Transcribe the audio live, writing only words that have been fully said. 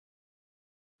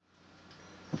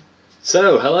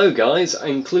So, hello guys,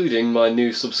 including my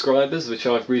new subscribers, which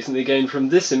I've recently gained from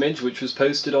this image, which was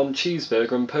posted on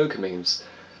Cheeseburger and Pokememes.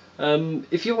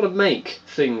 If you want to make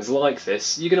things like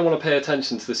this, you're going to want to pay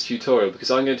attention to this tutorial,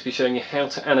 because I'm going to be showing you how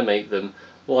to animate them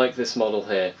like this model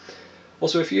here.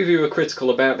 Also, a few of you were critical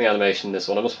about the animation in this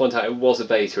one. I must point out it was a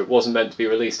beta, it wasn't meant to be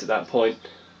released at that point,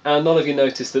 and none of you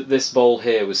noticed that this bowl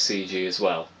here was CG as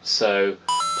well, so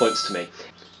points to me.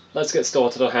 Let's get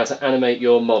started on how to animate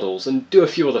your models and do a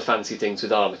few other fancy things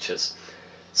with armatures.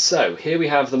 So here we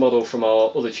have the model from our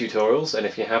other tutorials, and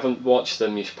if you haven't watched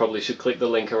them you probably should click the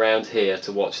link around here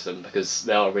to watch them because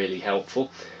they are really helpful.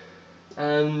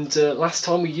 And last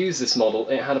time we used this model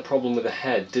it had a problem with the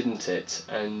head, didn't it?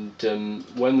 And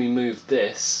when we moved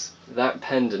this, that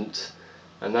pendant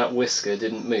and that whisker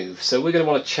didn't move, so we're going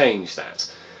to want to change that.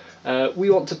 We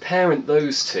want to parent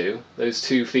those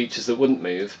two features that wouldn't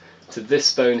move to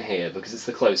this bone here because it's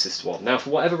the closest one. Now for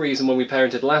whatever reason when we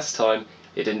parented last time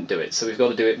it didn't do it, so we've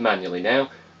got to do it manually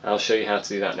now. I'll show you how to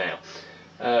do that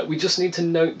now. We just need to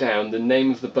note down the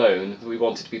name of the bone that we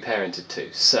want it to be parented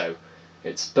to. So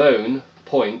it's bone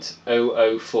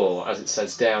 0.004 as it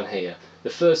says down here. The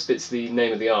first bit's the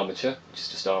name of the armature, which is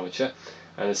just armature,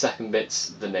 and the second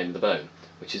bit's the name of the bone,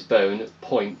 which is bone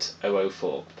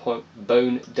 0.004,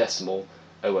 bone decimal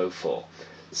 004.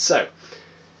 So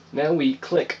now we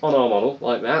click on our model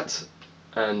like that,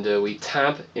 and we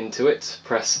tab into it,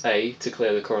 press A to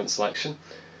clear the current selection,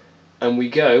 and we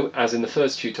go, as in the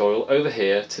first tutorial, over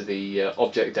here to the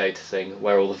object data thing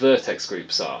where all the vertex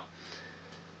groups are.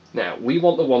 Now we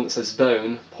want the one that says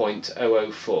bone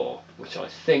 0.004, which I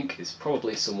think is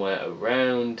probably somewhere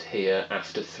around here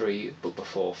after 3 but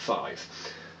before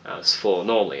 5, as 4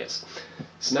 normally is.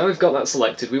 So now we've got that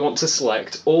selected, we want to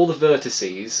select all the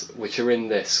vertices which are in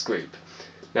this group.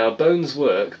 Now bones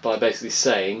work by basically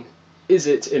saying, is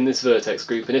it in this vertex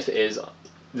group, and if it is,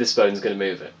 this bone's going to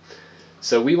move it.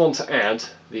 So we want to add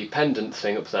the pendant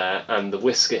thing up there and the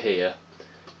whisker here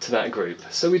to that group.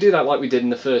 So we do that like we did in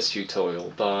the first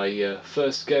tutorial by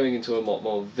first going into a lot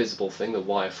more visible thing, the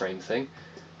wireframe thing.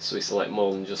 So we select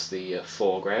more than just the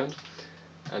foreground,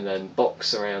 and then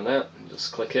box around that, and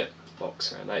just click it,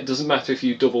 box around that. It doesn't matter if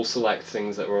you double select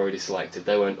things that were already selected,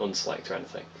 they won't unselect or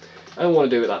anything. And we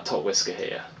want to do with that top whisker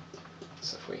here.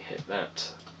 So if we hit that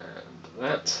and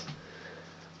that,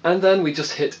 and then we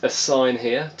just hit assign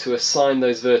here to assign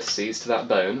those vertices to that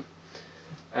bone,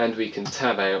 and we can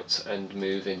tab out and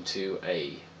move into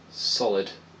a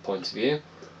solid point of view.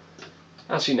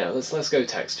 Actually no, let's go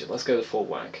texture, let's go the full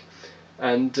whack.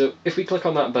 And if we click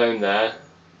on that bone there,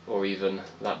 or even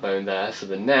that bone there for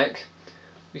the neck,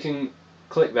 we can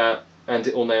click that and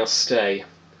it will now stay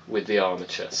with the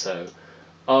armature. So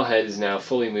our head is now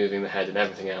fully moving the head and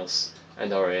everything else,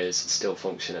 and our ears still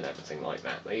function and everything like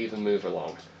that. They even move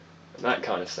along, and that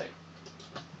kind of thing.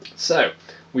 So,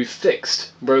 we've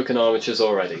fixed broken armatures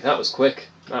already. That was quick,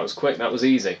 that was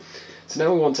easy. So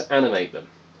now we want to animate them.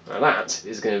 Now that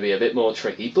is going to be a bit more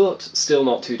tricky, but still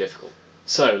not too difficult.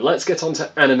 So, let's get on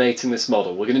to animating this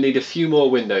model. We're going to need a few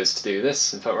more windows to do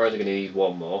this. In fact, we're only going to need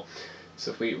one more.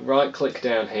 So if we right click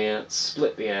down here,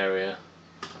 split the area,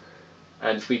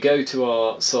 and if we go to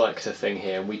our selector thing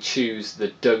here and we choose the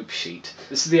dope sheet,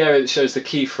 this is the area that shows the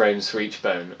keyframes for each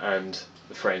bone and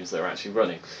the frames that are actually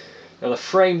running. Now the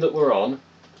frame that we're on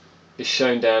is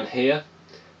shown down here,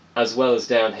 as well as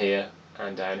down here,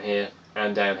 and down here,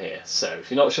 and down here. So if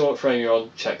you're not sure what frame you're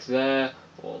on, check there,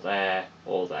 or there,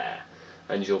 or there,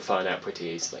 and you'll find out pretty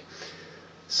easily.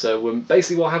 So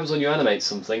basically what happens when you animate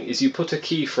something is you put a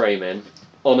keyframe in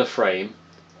on a frame,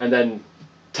 and then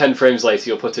 10 frames later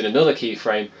you'll put in another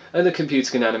keyframe and the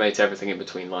computer can animate everything in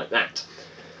between like that.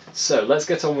 So let's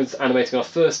get on with animating our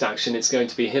first action. It's going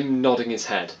to be him nodding his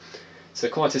head. So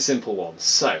quite a simple one.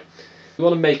 So we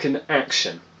want to make an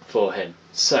action for him.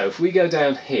 So if we go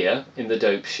down here in the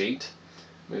dope sheet,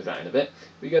 move that in a bit,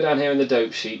 we go down here in the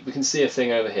dope sheet, we can see a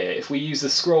thing over here. If we use the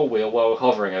scroll wheel while we're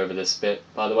hovering over this bit,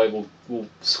 by the way we'll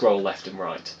scroll left and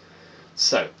right.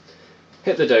 So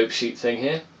hit the dope sheet thing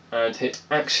here and hit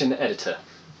action editor.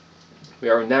 We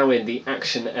are now in the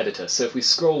action editor, so if we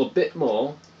scroll a bit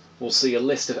more, we'll see a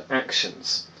list of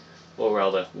actions. Or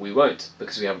rather, we won't,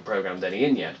 because we haven't programmed any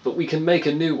in yet, but we can make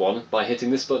a new one by hitting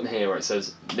this button here where it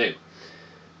says New.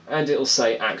 And it'll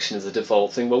say action as a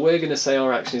default thing. Well, we're going to say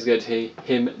our action is going to be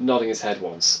him nodding his head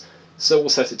once. So we'll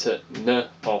set it to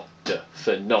N-O-D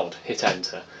for nod, hit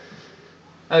enter.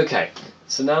 Okay,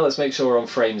 so now let's make sure we're on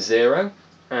frame 0,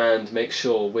 and make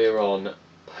sure we're on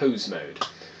pose mode.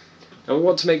 And we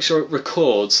want to make sure it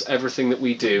records everything that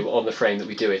we do on the frame that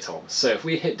we do it on. So if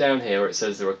we hit down here where it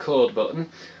says the record button,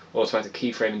 automatic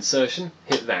keyframe insertion,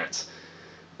 hit that.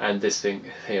 and this thing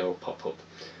here will pop up.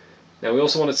 Now we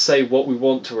also want to say what we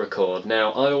want to record.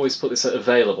 Now I always put this at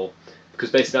available,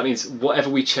 because basically that means whatever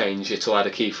we change it'll add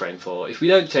a keyframe for. If we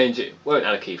don't change it, it won't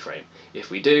add a keyframe. If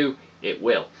we do, it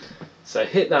will. So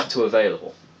hit that to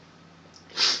available.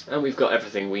 And we've got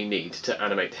everything we need to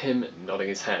animate him nodding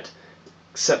his head.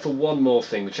 Except for one more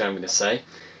thing which I'm going to say.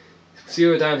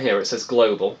 Zero down here it says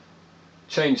global.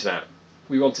 Change that.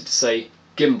 We want it to say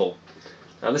gimbal.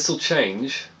 Now this will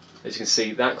change, as you can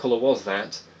see that colour was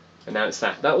that, and now it's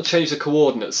that. That will change the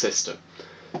coordinate system.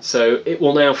 So it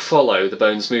will now follow the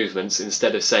bone's movements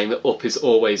instead of saying that up is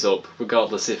always up,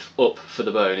 regardless if up for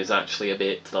the bone is actually a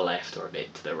bit to the left or a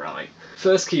bit to the right.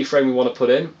 First keyframe we want to put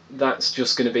in, that's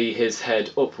just going to be his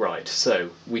head upright. So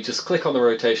we just click on the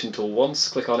rotation tool once,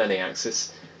 click on any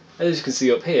axis, and as you can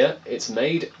see up here, it's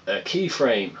made a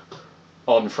keyframe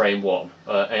on frame 1,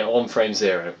 on frame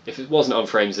 0. If it wasn't on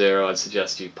frame 0, I'd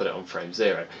suggest you put it on frame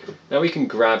 0. Now we can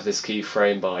grab this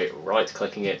keyframe by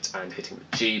right-clicking it and hitting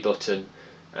the G button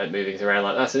and moving it around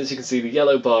like that. And as you can see, the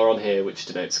yellow bar on here, which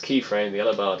denotes keyframe, the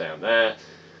yellow bar down there,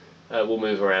 will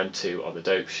move around too on the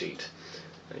dope sheet.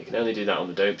 And you can only do that on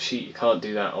the dope sheet, you can't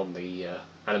do that on the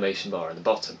animation bar in the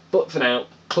bottom. But for now,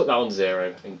 put that on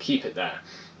 0 and keep it there.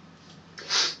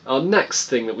 Our next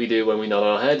thing that we do when we nod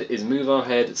our head is move our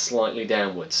head slightly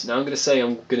downwards. Now I'm going to say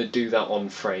I'm going to do that on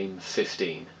frame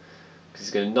 15, because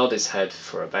he's going to nod his head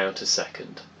for about a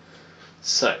second.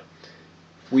 So,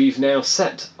 we've now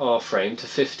set our frame to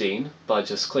 15 by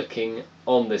just clicking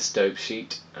on this dope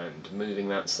sheet and moving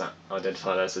that so that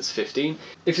identified as 15.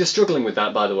 If you're struggling with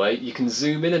that, by the way, you can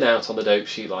zoom in and out on the dope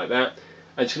sheet like that,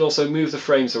 and you can also move the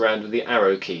frames around with the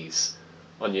arrow keys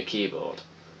on your keyboard.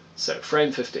 So,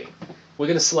 frame 15. We're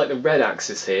going to select the red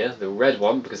axis here, the red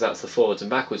one, because that's the forwards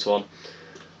and backwards one.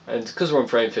 And because we're on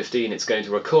frame 15, it's going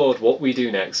to record what we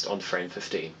do next on frame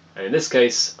 15. And in this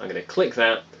case, I'm going to click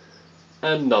that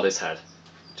and nod his head.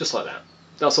 Just like that.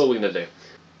 That's all we're going to do.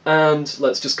 And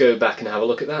let's just go back and have a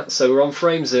look at that. So we're on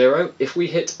frame 0. If we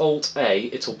hit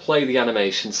Alt-A, it'll play the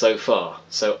animation so far.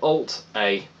 So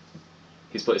Alt-A,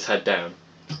 he's put his head down.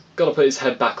 Got to put his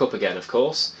head back up again, of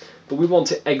course. But we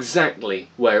want it exactly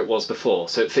where it was before,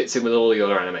 so it fits in with all the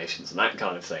other animations and that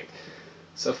kind of thing.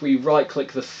 So if we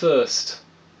right-click the first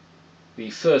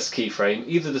keyframe,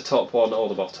 either the top one or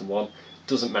the bottom one,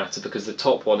 doesn't matter because the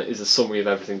top one is a summary of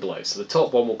everything below. So the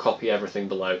top one will copy everything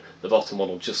below, the bottom one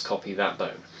will just copy that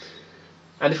bone.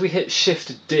 And if we hit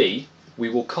Shift-D, we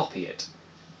will copy it.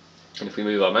 And if we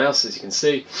move our mouse, as you can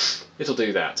see, it'll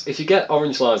do that. If you get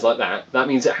orange lines like that, that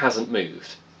means it hasn't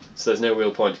moved. So there's no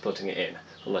real point in putting it in,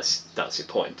 unless that's your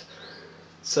point.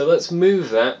 So let's move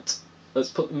that.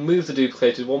 Let's move the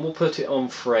duplicated one. We'll put it on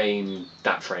frame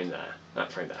there.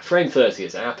 Frame 30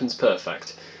 as it happens,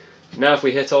 perfect. Now if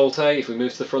we hit Alt-A, if we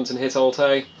move to the front and hit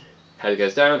Alt-A, head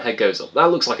goes down, head goes up.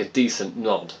 That looks like a decent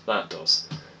nod, that does.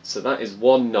 So that is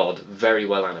one nod, very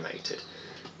well animated.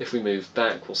 If we move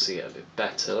back, we'll see it a bit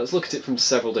better. Let's look at it from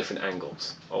several different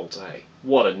angles. Alt-A.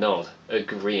 What a nod.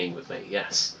 Agreeing with me,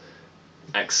 yes.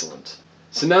 Excellent.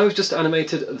 So now we've just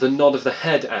animated the nod of the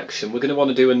head action, we're going to want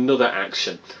to do another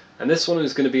action. And this one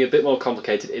is going to be a bit more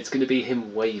complicated. It's going to be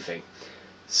him waving.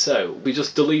 So we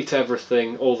just delete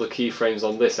everything, all the keyframes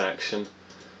on this action,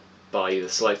 by either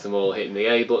select them all, hitting the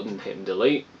A button, hitting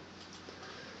delete.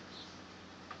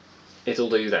 It'll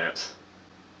do that.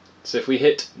 So if we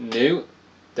hit new,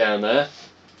 down there,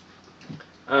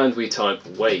 and we type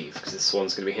wave, because this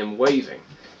one's going to be him waving,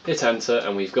 hit enter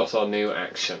and we've got our new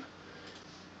action.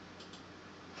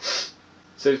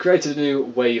 So we've created a new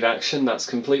wave action that's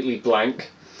completely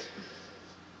blank,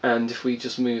 and if we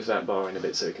just move that bar in a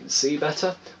bit so we can see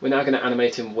better, we're now going to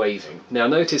animate him waving. Now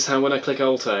notice how when I click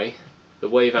Alt-A, the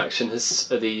wave action has,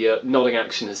 nodding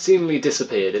action has seemingly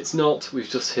disappeared. It's not, we've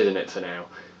just hidden it for now,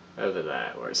 over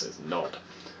there where it says nod.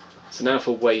 So now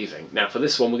for waving. Now for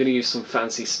this one we're going to use some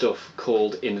fancy stuff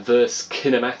called inverse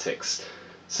kinematics.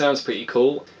 Sounds pretty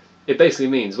cool. It basically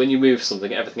means when you move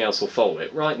something, everything else will follow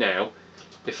it. Right now,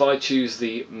 if I choose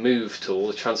the move tool,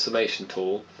 the transformation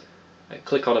tool, and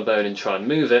click on a bone and try and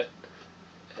move it,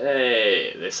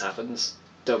 hey, this happens.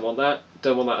 Don't want that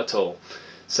at all.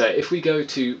 So if we go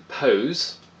to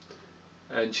pose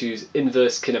and choose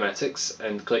inverse kinematics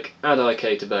and click add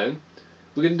IK to bone,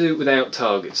 we're going to do it without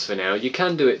targets for now. You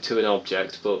can do it to an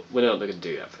object, but we're not going to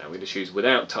do that for now. We're going to choose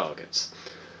without targets.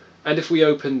 And if we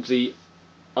open the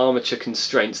armature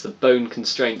constraints, the bone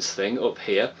constraints thing up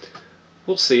here,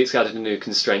 we'll see it's added a new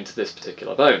constraint to this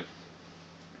particular bone.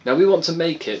 Now we want to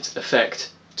make it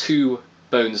affect 2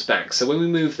 bones back. So when we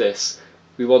move this,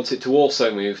 we want it to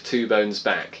also move 2 bones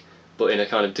back, but in a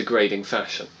kind of degrading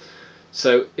fashion.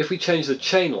 So if we change the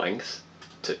chain length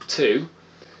to 2,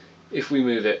 if we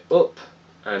move it up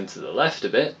and to the left a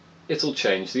bit, it'll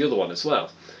change the other one as well.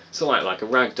 So like a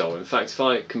ragdoll. In fact,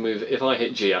 if I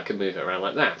hit G, I can move it around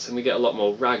like that, and we get a lot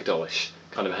more ragdollish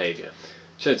kind of behaviour.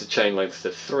 Change the chain length to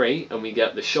 3, and we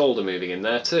get the shoulder moving in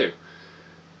there too.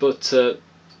 But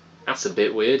that's a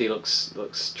bit weird. He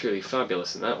looks truly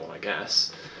fabulous in that one, I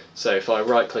guess. So if I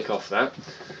right click off that,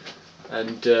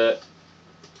 and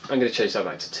I'm going to change that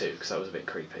back to 2 because that was a bit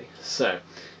creepy. So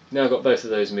now I've got both of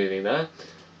those moving there.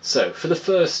 So for the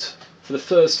first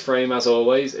frame, as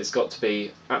always, it's got to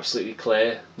be absolutely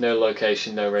clear, no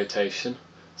location, no rotation.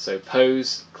 So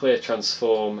pose, clear,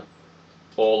 transform,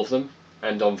 all of them,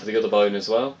 and on for the other bone as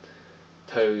well.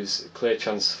 Pose, clear,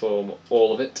 transform,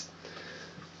 all of it.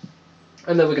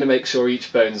 And then we're going to make sure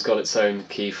each bone's got its own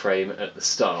keyframe at the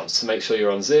start. So make sure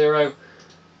you're on 0,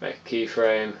 make a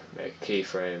keyframe, make a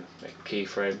keyframe, make a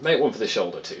keyframe, make one for the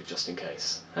shoulder too, just in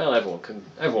case. Hell, everyone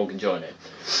can join in.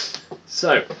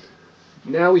 So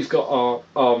now we've got our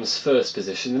arm's first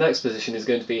position. The next position is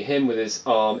going to be him with his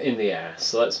arm in the air.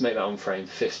 So let's make that on frame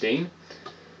 15.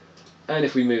 And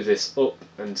if we move this up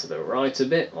and to the right a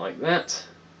bit, like that,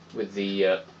 with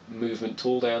the movement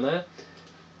tool down there,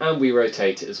 and we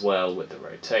rotate it as well with the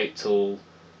rotate tool,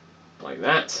 like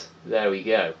that, there we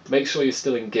go. Make sure you're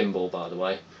still in gimbal, by the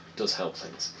way, it does help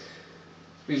things.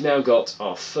 We've now got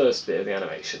our first bit of the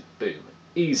animation. Boom.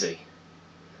 Easy.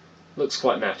 Looks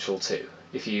quite natural too.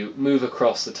 If you move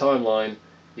across the timeline,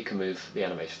 you can move the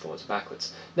animation forwards and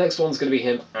backwards. Next one's going to be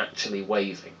him actually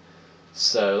waving.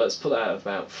 So let's put that at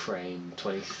about frame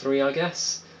 23, I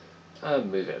guess,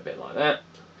 and move it a bit like that.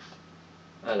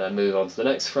 And then move on to the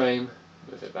next frame,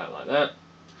 move it back like that.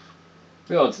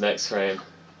 Move on to the next frame,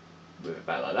 move it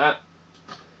back like that.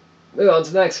 Move on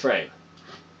to the next frame,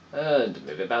 and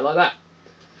move it back like that.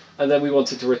 And then we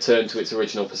want it to return to its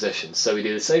original position. So we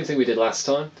do the same thing we did last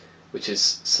time, which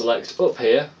is select up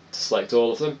here to select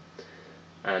all of them,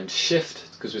 and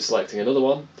shift because we're selecting another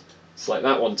one, select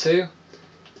that one too,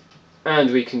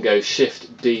 and we can go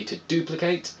shift D to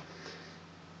duplicate,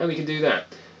 and we can do that.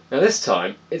 Now this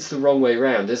time it's the wrong way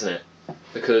round, isn't it?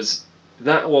 Because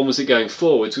that one was it going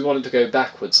forwards, we want it to go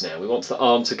backwards now. We want the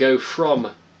arm to go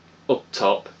from up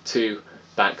top to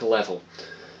back level.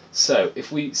 So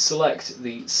if we select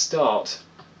the start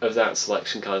of that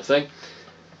selection kind of thing,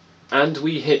 and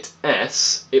we hit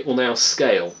S, it will now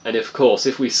scale. And of course,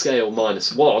 if we scale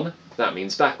 -1, that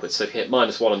means backwards. So if you hit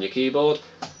 -1 on your keyboard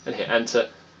and hit enter,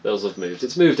 those have moved.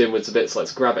 It's moved inwards a bit, so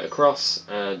let's grab it across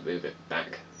and move it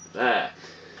back there.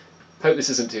 Hope this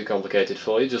isn't too complicated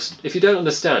for you. Just, if you don't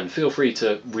understand, feel free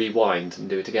to rewind and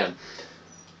do it again.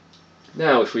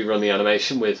 Now if we run the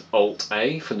animation with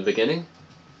Alt-A from the beginning,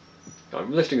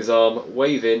 I'm lifting his arm,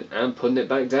 waving and putting it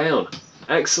back down.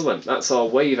 Excellent, that's our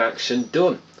wave action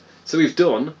done. So we've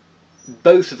done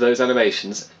both of those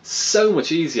animations so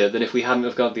much easier than if we hadn't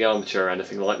have got the Armature or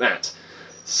anything like that.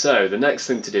 So the next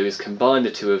thing to do is combine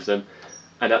the two of them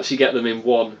and actually get them in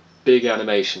one big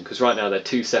animation, because right now they're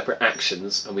two separate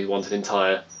actions and we want an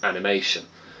entire animation.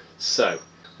 So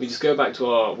we just go back to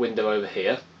our window over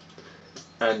here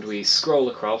and we scroll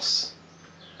across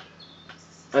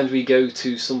and we go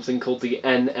to something called the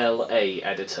NLA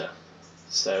editor.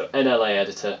 So NLA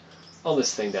editor on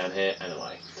this thing down here,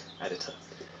 NLA editor.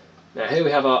 Now here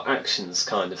we have our actions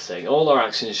kind of thing. All our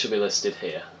actions should be listed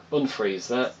here. Unfreeze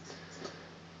that.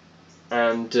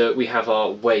 And we have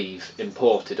our wave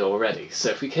imported already. So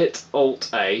if we hit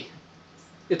Alt-A,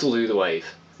 it'll do the wave.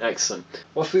 Excellent.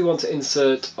 What if we want to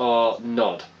insert our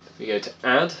nod? We go to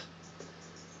Add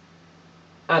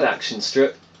Action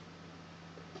Strip,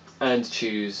 and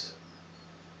choose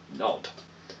Nod.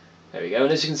 There we go,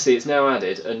 and as you can see it's now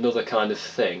added another kind of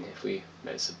thing, if we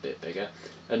make this a bit bigger,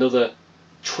 another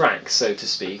track, so to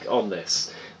speak, on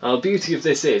this. Now the beauty of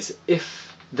this is,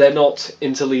 if they're not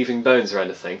interleaving bones or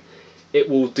anything, it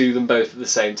will do them both at the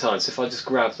same time. So if I just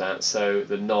grab that, so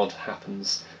the nod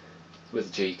happens with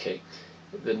the G key,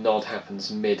 the nod happens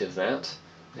mid of that,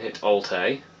 and hit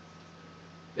Alt-A,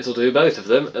 it'll do both of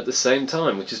them at the same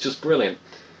time, which is just brilliant.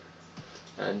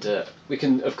 And we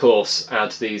can, of course,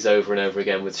 add these over and over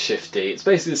again with Shift-D. It's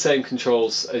basically the same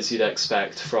controls as you'd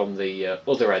expect from the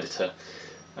other editor.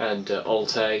 And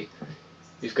Alt-A,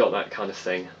 you've got that kind of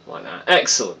thing like that.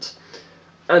 Excellent!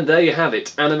 And there you have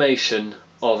it, animation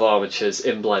of armatures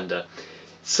in Blender.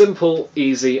 Simple,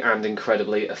 easy and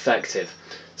incredibly effective.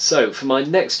 So for my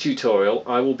next tutorial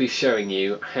I will be showing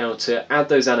you how to add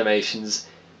those animations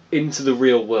into the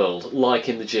real world, like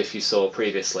in the GIF you saw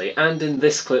previously, and in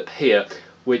this clip here,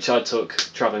 which I took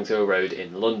travelling through a road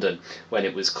in London when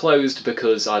it was closed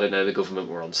because, I don't know, the government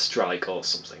were on strike or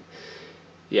something.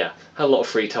 yeah, had a lot of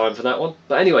free time for that one.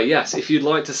 But anyway, yes, if you'd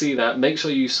like to see that, make sure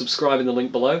you subscribe in the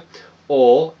link below,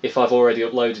 or if I've already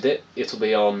uploaded it, it'll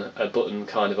be on a button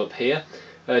kind of up here.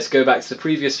 To go back to the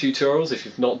previous tutorials, if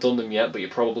you've not done them yet, but you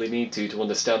probably need to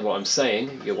understand what I'm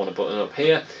saying, you'll want a button up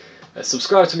here.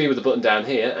 Subscribe to me with the button down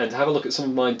here, and have a look at some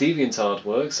of my DeviantArt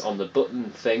works on the button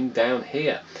thing down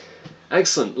here.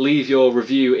 Excellent, leave your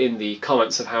review in the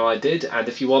comments of how I did, and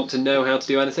if you want to know how to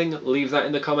do anything, leave that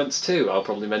in the comments too. I'll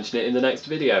probably mention it in the next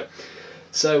video.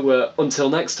 So until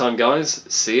next time guys,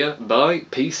 see ya, bye,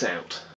 peace out.